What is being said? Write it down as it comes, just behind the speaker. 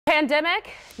pandemic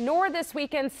nor this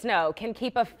weekend's snow can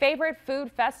keep a favorite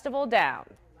food festival down.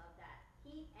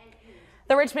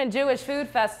 The Richmond Jewish Food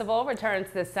Festival returns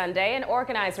this Sunday, and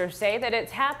organizers say that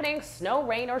it's happening snow,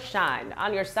 rain, or shine.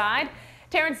 On your side,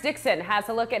 Terrence Dixon has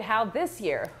a look at how this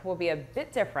year will be a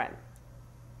bit different.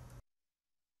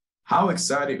 How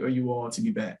excited are you all to be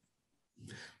back?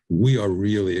 We are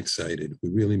really excited. We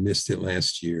really missed it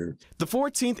last year. The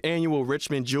 14th annual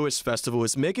Richmond Jewish Festival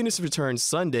is making its return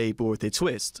Sunday, but with a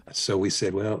twist. So we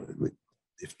said, well,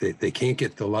 if they can't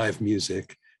get the live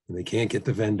music and they can't get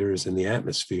the vendors and the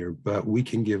atmosphere, but we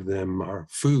can give them our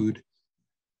food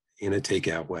in a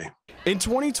takeout way. In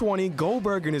 2020,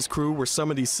 Goldberg and his crew were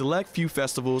some of the select few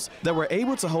festivals that were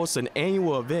able to host an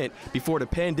annual event before the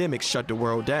pandemic shut the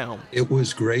world down. It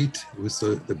was great. It was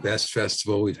the best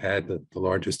festival. We've had the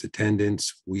largest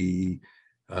attendance.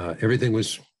 Everything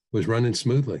was running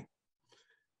smoothly.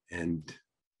 And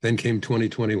then came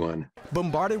 2021.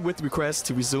 Bombarded with requests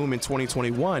to resume in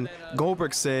 2021,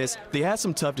 Goldberg says they had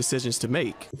some tough decisions to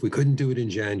make. If we couldn't do it in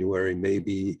January,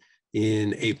 maybe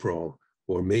in April,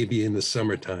 or maybe in the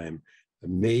summertime,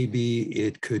 maybe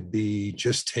it could be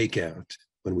just takeout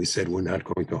when we said we're not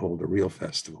going to hold a real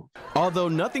festival. Although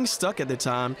nothing stuck at the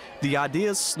time, the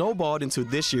idea snowballed into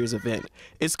this year's event.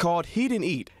 It's called Heat and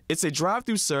Eat. It's a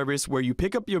drive-through service where you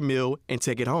pick up your meal and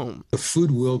take it home. The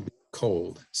food will be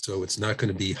cold, so it's not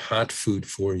going to be hot food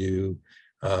for you.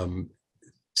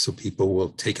 So people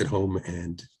will take it home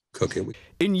and cook it.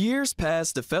 In years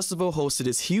past, the festival hosted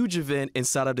its huge event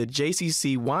inside of the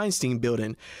JCC Weinstein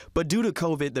building, but due to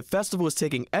COVID, the festival is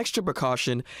taking extra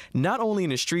precaution, not only in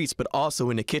the streets, but also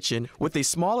in the kitchen, with a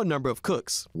smaller number of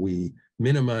cooks. We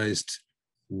minimized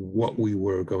what we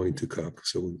were going to cook,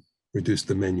 so we reduced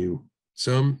the menu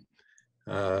some,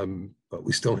 but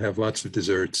we still have lots of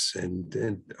desserts and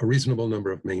a reasonable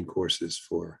number of main courses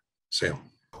for sale.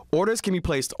 Orders can be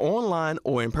placed online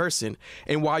or in person,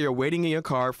 and while you're waiting in your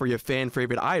car for your fan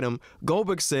favorite item,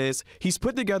 Goldberg says he's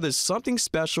put together something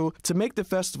special to make the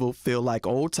festival feel like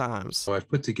old times. So I've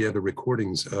put together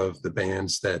recordings of the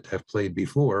bands that have played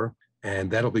before, and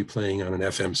that'll be playing on an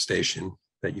FM station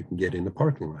that you can get in the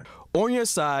parking lot. On your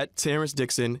side, Terrence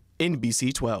Dixon,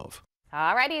 NBC 12.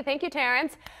 All righty, thank you,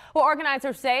 Terrence. Well,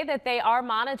 organizers say that they are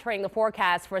monitoring the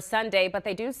forecast for Sunday, but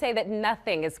they do say that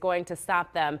nothing is going to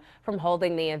stop them from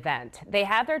holding the event. They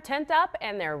have their tent up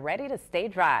and they're ready to stay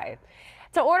dry.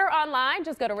 To order online,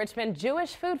 just go to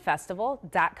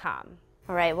richmondjewishfoodfestival.com.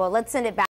 All right, well, let's send it back.